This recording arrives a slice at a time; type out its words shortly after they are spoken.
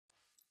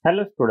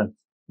Hello students,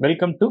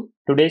 welcome to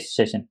today's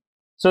session.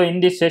 So in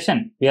this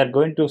session, we are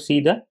going to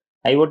see the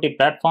IoT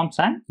platforms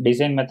and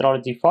design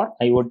methodology for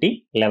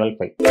IoT level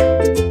 5.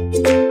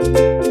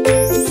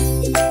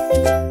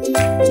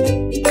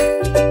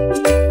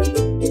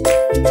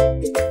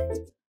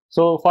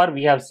 So far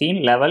we have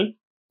seen level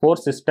 4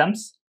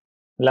 systems,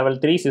 level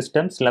 3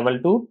 systems, level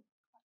 2,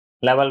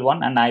 level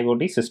 1 and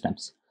IoT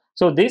systems.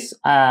 So this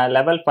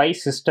level 5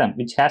 system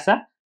which has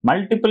a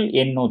multiple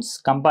end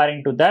nodes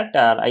comparing to that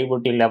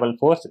IoT level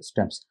 4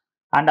 systems,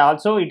 and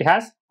also it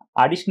has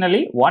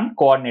additionally one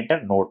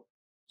coordinator node.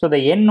 So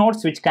the end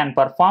nodes which can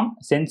perform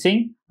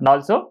sensing and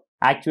also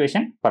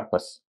actuation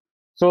purpose.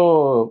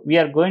 So we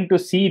are going to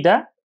see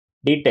the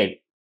detail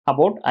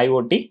about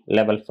IoT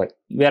level 5.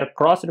 We are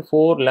crossed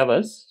 4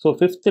 levels. So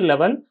fifth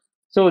level.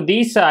 So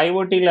these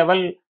IoT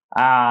level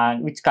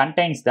which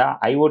contains the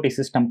IoT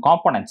system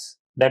components,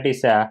 that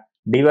is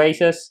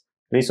devices,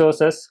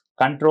 resources,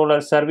 controller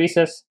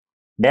services,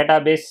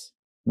 database,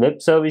 web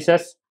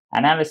services,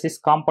 analysis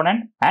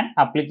component and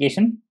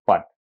application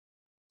part.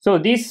 So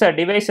these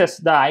devices,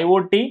 the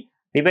IoT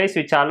device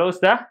which allows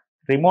the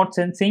remote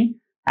sensing,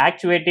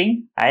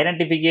 actuating,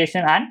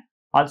 identification and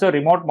also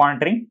remote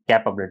monitoring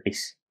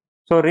capabilities.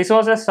 So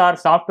resources are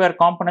software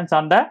components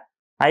on the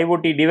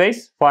IoT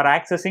device for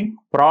accessing,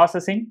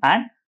 processing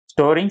and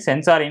storing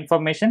sensor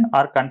information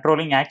or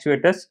controlling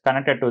actuators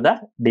connected to the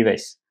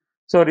device.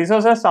 So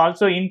resources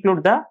also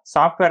include the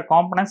software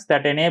components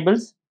that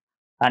enables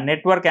a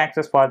network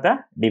access for the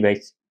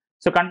device.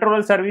 So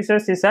controller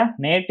services is a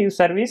native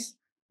service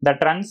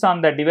that runs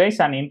on the device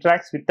and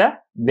interacts with the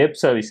web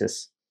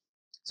services.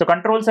 So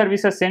control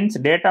services sends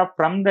data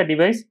from the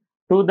device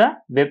to the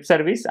web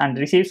service and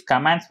receives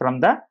commands from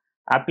the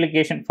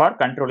application for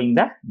controlling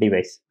the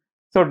device.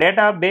 So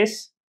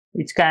database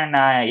which can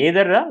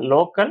either the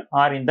local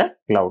or in the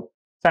cloud,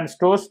 and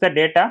stores the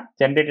data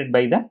generated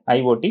by the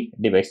IoT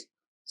device.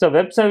 So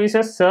web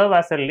services serve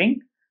as a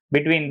link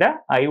between the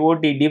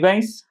IoT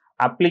device,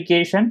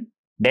 application,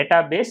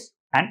 database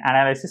and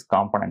analysis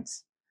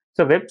components.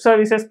 So web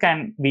services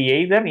can be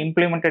either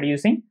implemented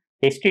using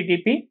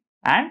HTTP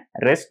and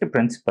REST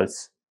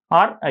principles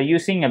or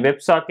using a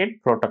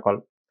WebSocket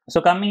protocol.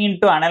 So coming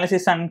into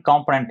analysis and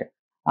component.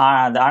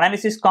 The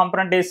analysis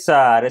component is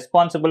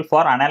responsible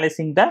for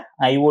analyzing the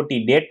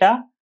IoT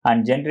data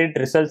and generate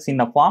results in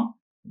a form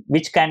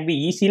which can be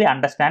easily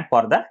understand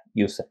for the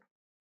user.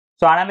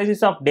 So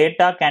analysis of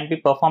data can be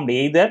performed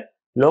either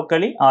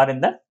locally or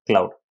in the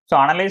cloud. So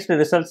analyzed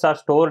results are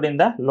stored in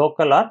the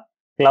local or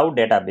cloud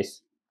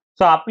database.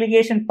 So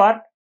application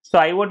part. So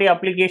IoT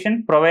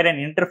application provide an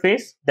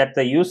interface that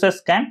the users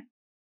can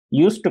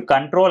use to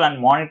control and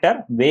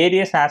monitor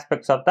various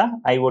aspects of the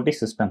IoT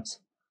systems.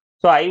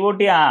 So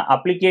IoT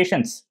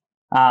applications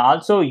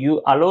also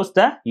allows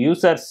the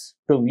users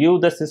to view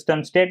the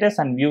system status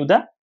and view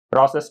the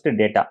processed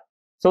data.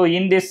 So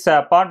in this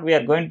part we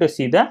are going to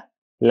see the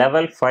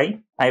level 5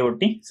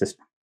 IoT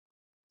system.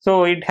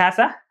 So it has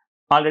a,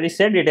 already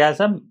said, it has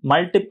a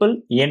multiple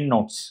end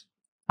nodes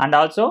and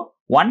also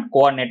one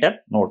coordinator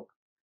node.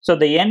 So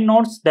the end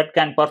nodes that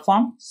can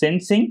perform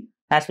sensing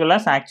as well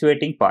as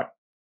actuating part.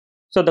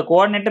 So the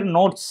coordinator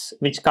nodes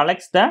which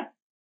collects the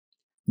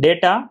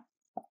data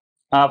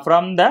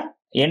from the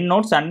end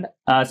nodes and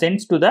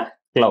sends to the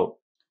cloud.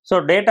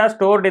 So data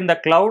stored in the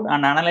cloud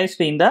and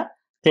analyzed in the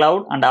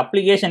cloud, and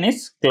application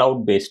is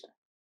cloud based.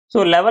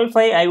 So level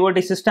 5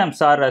 IoT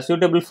systems are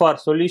suitable for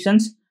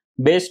solutions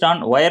based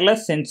on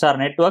wireless sensor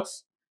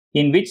networks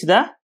in which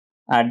the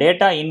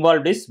data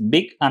involved is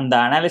big and the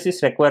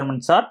analysis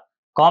requirements are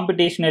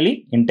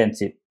computationally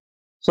intensive.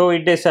 So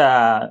it is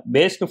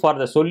based for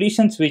the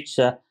solutions which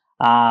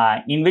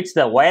in which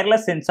the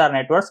wireless sensor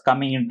networks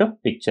coming into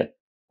picture.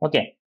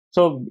 Okay.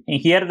 So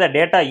here the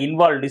data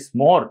involved is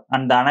more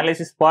and the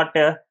analysis part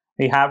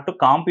we have to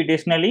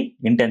computationally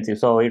intensive.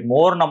 So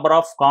more number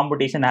of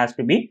computation has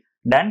to be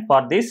done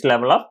for this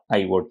level of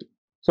IoT.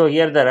 So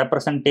here the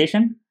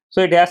representation.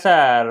 So it has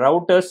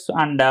routers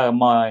and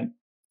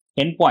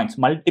endpoints,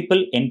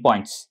 multiple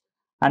endpoints,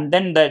 and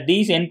then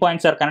these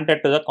endpoints are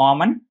connected to the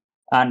common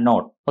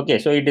node. Okay,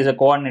 so it is a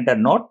coordinator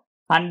node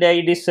and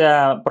it is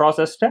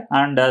processed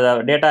and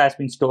the data has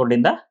been stored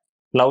in the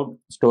cloud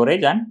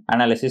storage and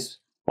analysis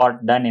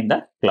part done in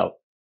the cloud.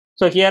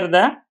 So here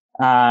the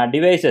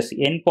devices,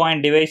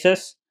 endpoint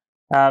devices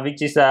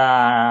which is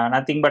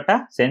nothing but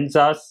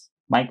sensors,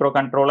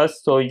 microcontrollers.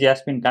 So it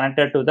has been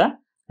connected to the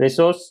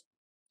resource.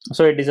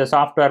 So it is a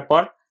software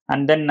part,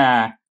 and then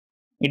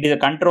it is a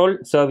control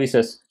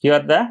services. Here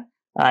the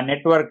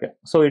network.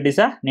 So it is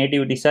a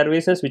nativity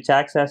services which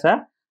acts as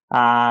a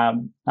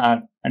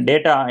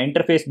data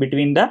interface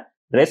between the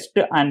REST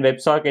and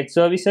WebSocket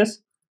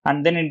services,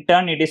 and then in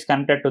turn it is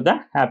connected to the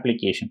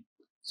application.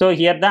 So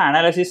here the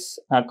analysis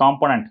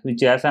component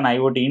which has an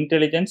IoT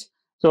intelligence.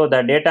 So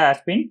the data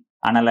has been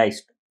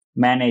analyzed,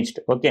 managed.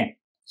 Okay.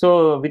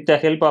 So with the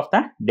help of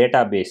the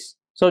database.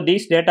 So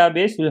this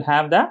database will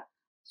have the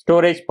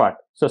storage part.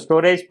 So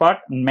storage part,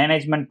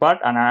 management part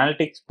and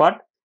analytics part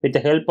with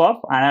the help of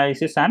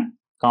analysis and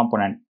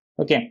component.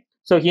 Okay.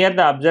 So here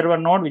the observer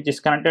node which is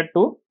connected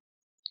to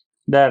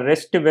the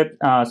REST web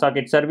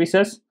socket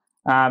services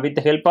with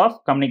the help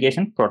of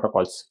communication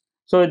protocols.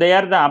 So they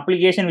are the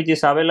application which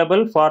is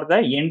available for the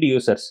end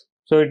users.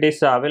 So it is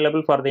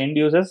available for the end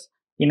users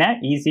in a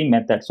easy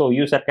method. So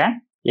user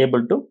can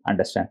able to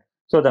understand.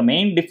 So the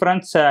main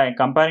difference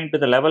comparing to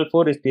the level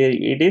 4 is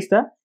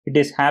it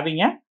is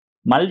having a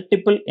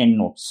multiple end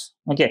nodes.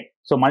 Okay,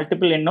 so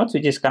multiple end nodes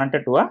which is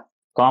connected to a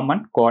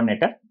common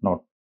coordinator node.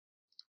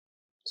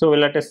 So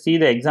let us see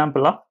the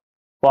example of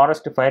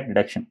forest fire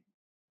detection.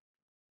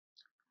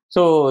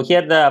 So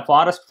here the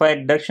forest fire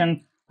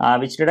detection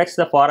which detects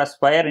the forest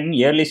fire in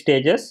early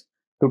stages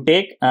to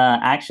take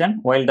action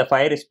while the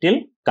fire is still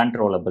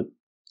controllable.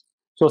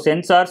 So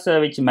sensors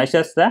which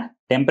measures the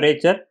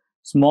temperature,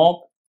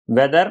 smoke,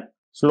 weather,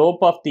 slope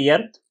of the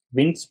earth,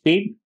 wind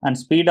speed and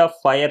speed of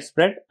fire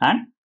spread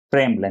and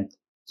flame length.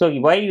 So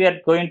why we are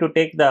going to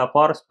take the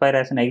forest fire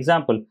as an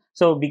example?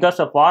 So because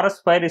the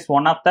forest fire is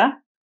one of the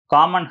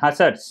common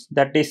hazards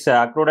that is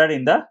occurred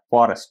in the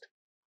forest.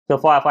 So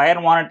for fire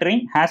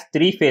monitoring has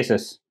three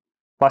phases.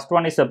 First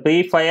one is a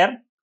pre-fire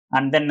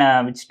and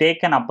then which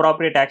take an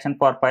appropriate action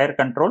for fire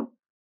control.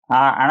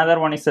 Another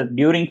one is a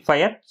during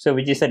fire, so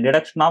which is a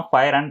detection of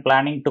fire and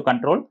planning to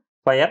control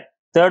fire.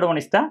 Third one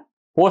is the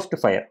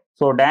post-fire,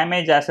 so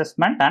damage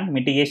assessment and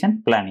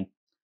mitigation planning.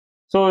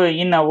 So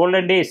in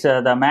olden days,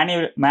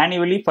 the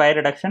manually fire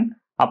reduction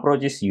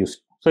approach is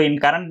used. So in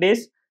current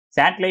days,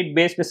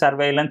 satellite-based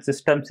surveillance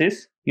systems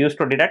is used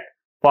to detect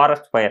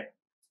forest fire.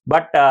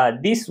 But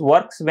this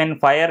works when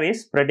fire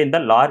is spread in the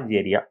large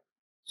area.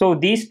 So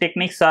these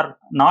techniques are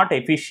not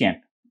efficient.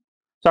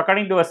 So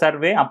according to a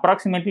survey,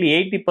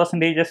 approximately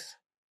 80%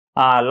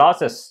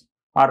 losses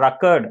are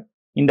occurred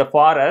in the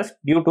forest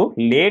due to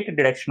late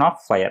detection of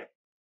fire.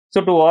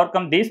 So to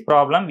overcome this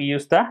problem, we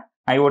use the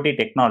IoT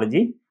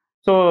technology.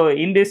 So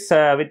in this,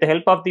 with the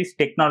help of this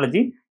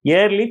technology,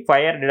 early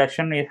fire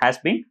detection has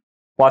been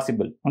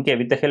possible. Okay,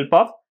 with the help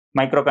of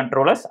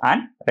microcontrollers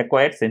and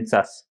required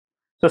sensors.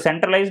 So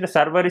centralized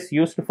server is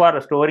used for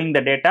storing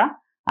the data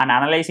and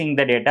analyzing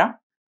the data.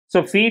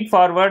 So feed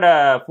forward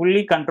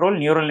fully controlled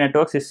neural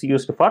networks is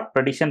used for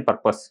prediction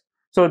purpose.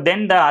 So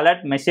then the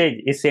alert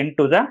message is sent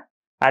to the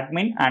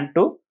admin and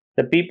to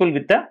the people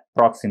with the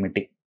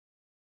proximity.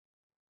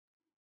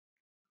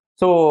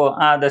 So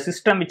the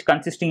system which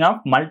consisting of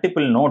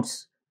multiple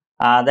nodes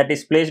that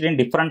is placed in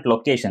different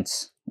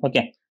locations.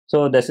 Okay.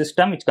 So the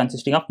system which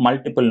consisting of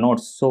multiple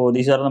nodes. So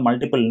these are the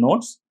multiple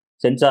nodes,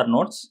 sensor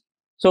nodes.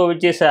 So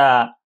which is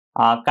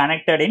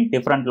connected in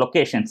different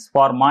locations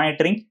for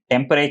monitoring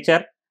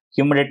temperature,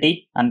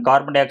 humidity and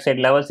carbon dioxide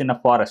levels in a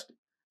forest.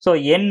 So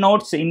N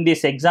nodes in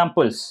these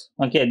examples,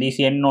 okay, these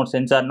N nodes,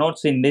 sensor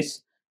nodes in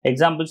these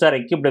examples are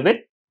equipped with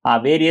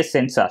various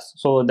sensors.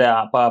 So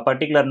the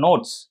particular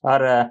nodes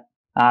are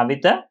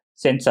with the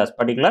sensors,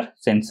 particular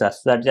sensors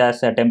such as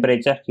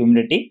temperature,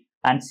 humidity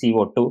and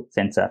CO2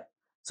 sensor.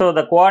 So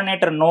the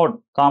coordinator node,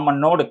 common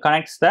node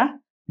connects the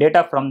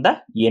data from the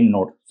N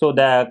node. So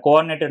the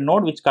coordinator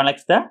node which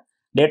connects the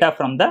data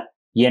from the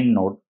N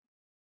node.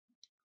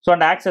 So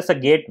and acts as a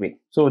gateway.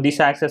 So this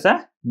acts as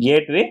a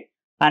gateway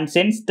and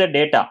sends the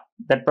data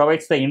that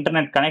provides the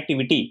internet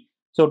connectivity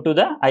so to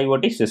the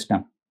IoT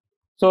system.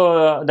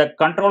 So the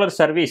controller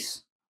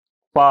service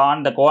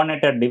on the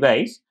coordinator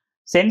device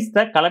sends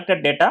the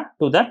collected data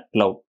to the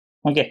cloud.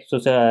 Okay, so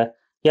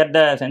here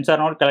the sensor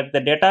node collects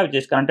the data which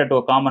is connected to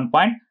a common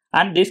point,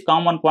 and this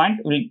common point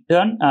will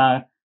turn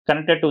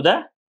connected to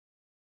the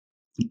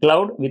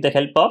cloud with the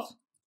help of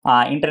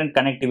internet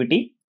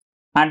connectivity,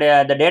 and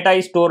the data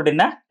is stored in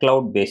a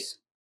cloud base.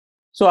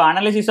 So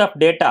analysis of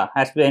data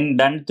has been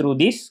done through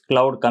this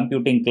cloud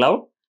computing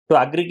cloud to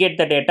aggregate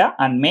the data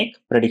and make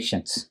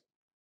predictions.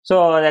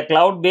 So the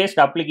cloud based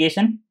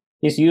application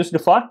is used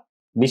for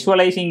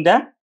visualizing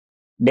the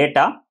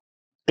data,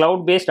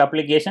 cloud based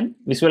application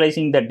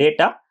visualizing the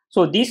data.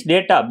 So this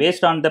data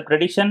based on the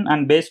prediction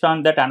and based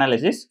on that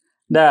analysis,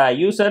 the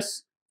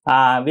users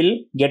will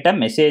get a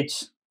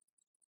message.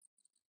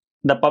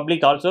 The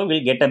public also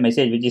will get a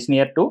message which is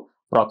near to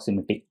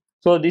proximity.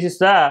 So this is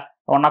the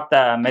one of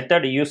the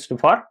method used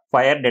for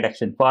fire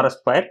detection, forest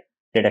fire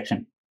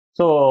detection.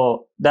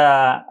 So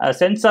the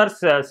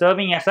sensors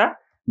serving as a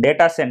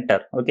data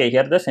center. Okay,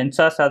 here the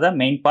sensors are the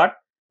main part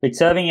which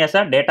serving as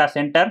a data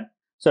center.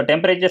 So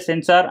temperature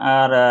sensor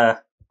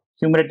or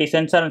humidity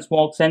sensor and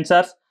smoke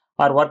sensors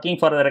are working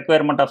for the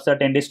requirement of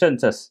certain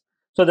distances.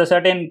 So the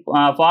certain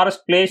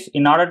forest place,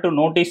 in order to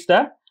notice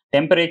the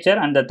temperature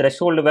and the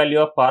threshold value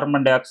of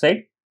carbon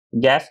dioxide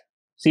gas,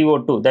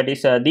 CO2, that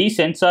is these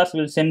sensors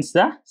will sense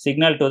the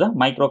signal to the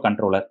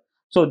microcontroller.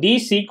 So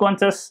these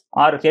sequences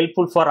are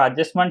helpful for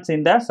adjustments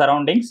in the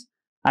surroundings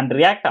and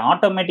react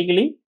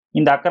automatically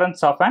in the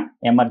occurrence of an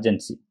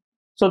emergency.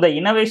 So the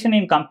innovation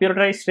in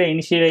computerized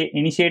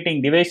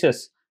initiating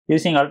devices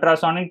using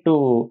ultrasonic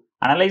to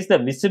analyze the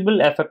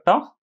visible effect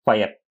of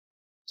fire.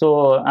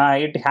 So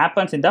it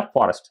happens in the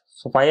forest.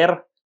 So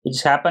fire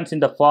which happens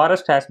in the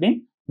forest has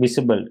been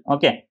visible,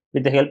 okay,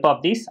 with the help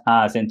of these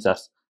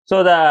sensors.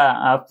 So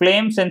the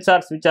flame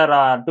sensors which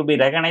are to be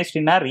recognized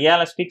in a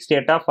realistic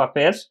state of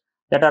affairs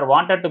that are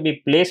wanted to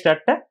be placed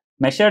at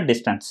measured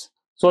distance,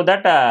 so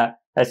that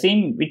a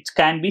scene which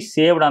can be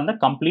saved on the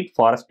complete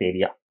forest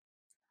area.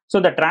 So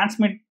the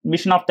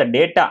transmission of the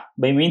data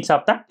by means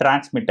of the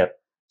transmitter.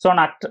 So on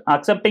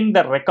accepting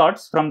the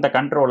records from the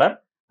controller,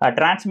 a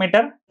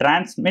transmitter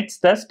transmits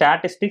the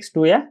statistics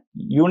to a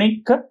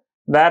unique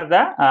where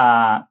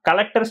the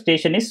collector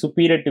station is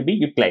superior to be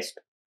utilized.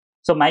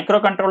 So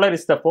microcontroller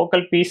is the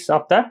focal piece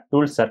of the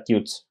tool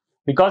circuits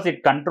because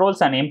it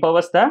controls and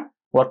empowers the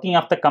working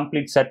of the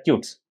complete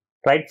circuits,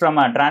 right from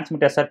a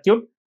transmitter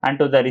circuit and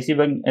to the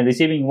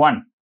receiving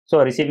one,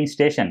 so receiving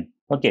station.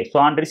 Okay, so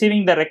on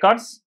receiving the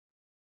records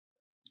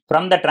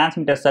from the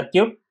transmitter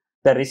circuit,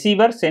 the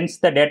receiver sends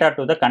the data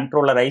to the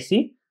controller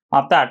IC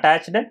of the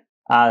attached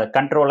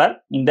controller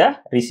in the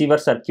receiver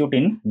circuit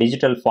in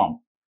digital form.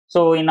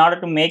 So in order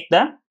to make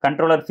the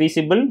controller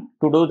feasible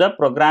to do the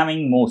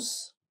programming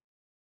moves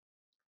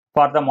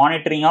for the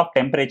monitoring of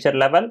temperature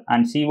level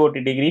and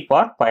CO2 degree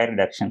for fire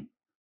reduction.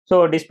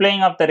 So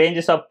displaying of the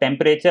ranges of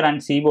temperature and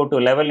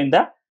CO2 level in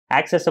the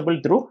accessible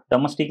through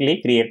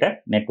domestically created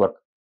network.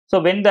 So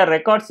when the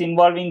records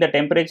involving the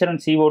temperature and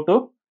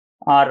CO2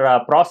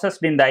 are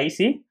processed in the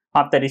IC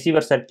of the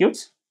receiver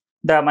circuits,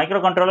 the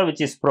microcontroller, which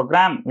is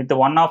programmed with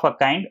one of a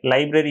kind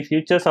library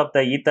features of the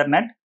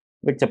Ethernet,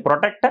 which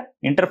protect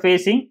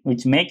interfacing,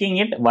 which making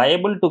it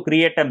viable to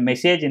create a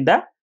message in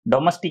the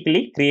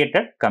domestically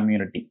created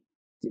community,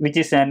 which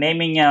is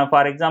naming,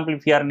 for example,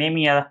 if you are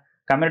naming a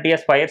community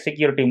as fire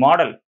security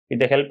model with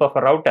the help of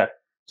a router,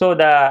 so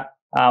the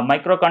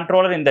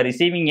microcontroller in the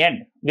receiving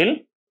end will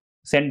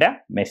send a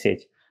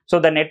message. So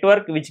the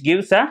network which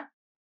gives a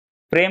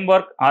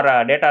framework or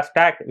a data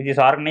stack which is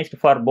organized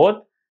for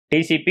both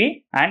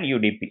TCP and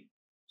UDP.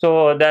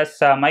 So thus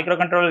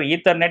microcontroller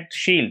Ethernet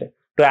shield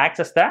to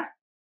access the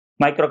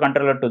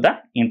microcontroller to the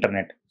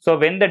internet. So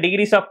when the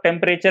degrees of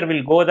temperature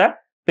will go the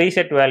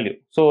preset value,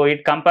 so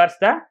it compares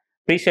the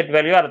preset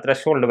value or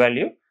threshold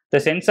value. The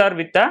sensor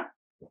with the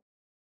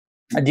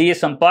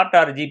GSM part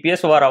or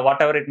GPS or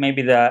whatever it may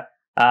be the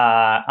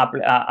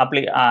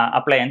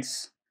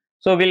appliance,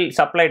 so will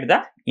supply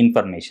the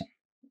information.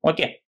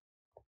 Okay.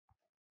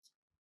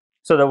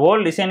 So the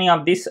whole designing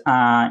of this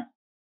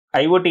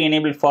IoT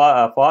enabled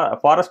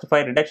forest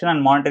fire reduction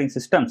and monitoring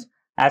systems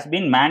has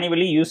been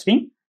manually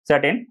using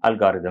certain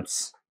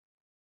algorithms.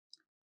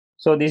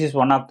 So this is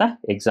one of the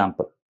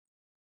example.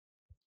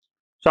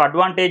 So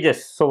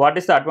advantages. So what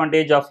is the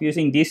advantage of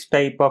using this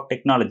type of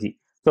technology?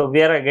 So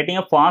we are getting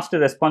a fast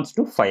response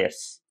to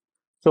fires.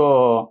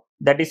 So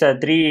that is a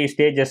 3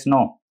 stages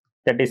now.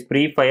 That is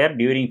pre-fire,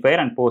 during fire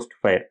and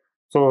post-fire.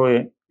 So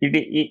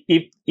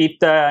if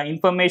the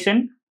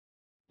information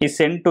is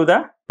sent to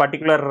the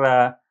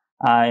particular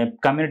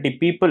community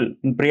people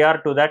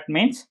prior to that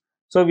means,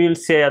 so we will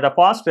say the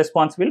fast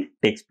response will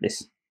take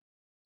place.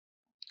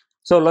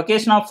 So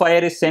location of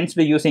fire is sensed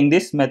using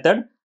this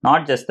method,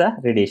 not just the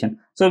radiation.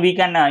 So we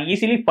can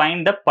easily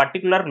find the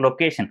particular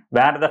location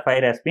where the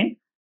fire has been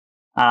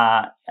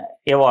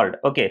evolved.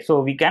 Okay, so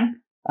we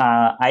can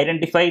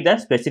identify the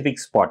specific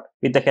spot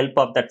with the help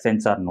of that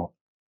sensor node.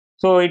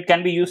 So it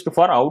can be used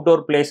for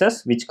outdoor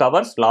places which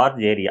covers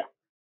large area.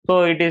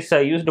 So it is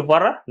used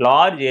for a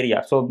large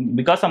area. So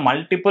because of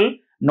multiple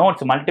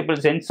nodes, multiple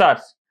sensors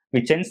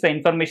which sends the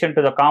information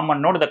to the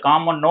common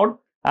node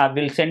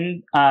will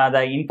send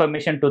the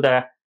information to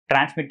the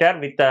transmitter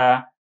with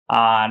the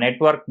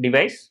network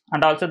device,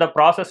 and also the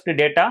processed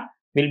data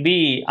will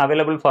be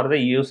available for the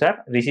user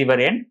receiver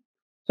end.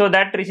 So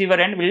that receiver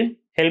end will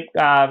help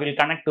will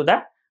connect to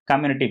the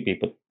community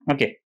people.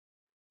 Okay.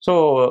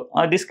 So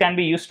this can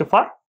be used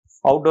for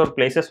outdoor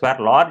places where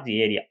large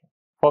area,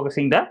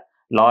 focusing the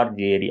large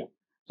area.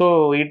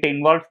 So it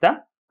involves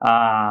the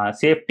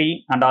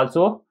safety and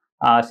also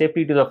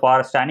safety to the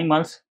forest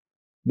animals,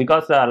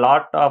 because a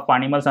lot of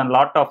animals and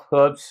lot of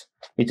herbs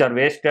which are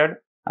wasted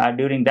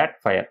during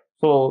that fire.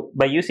 So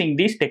by using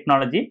this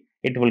technology,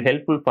 it will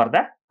helpful for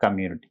the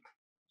community.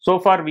 So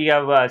far we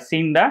have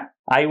seen the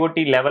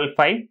IoT level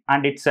 5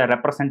 and its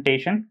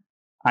representation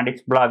and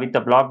its with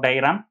the block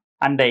diagram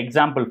and the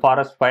example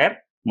forest fire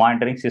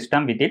monitoring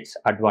system with its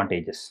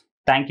advantages.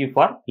 Thank you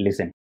for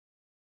listening.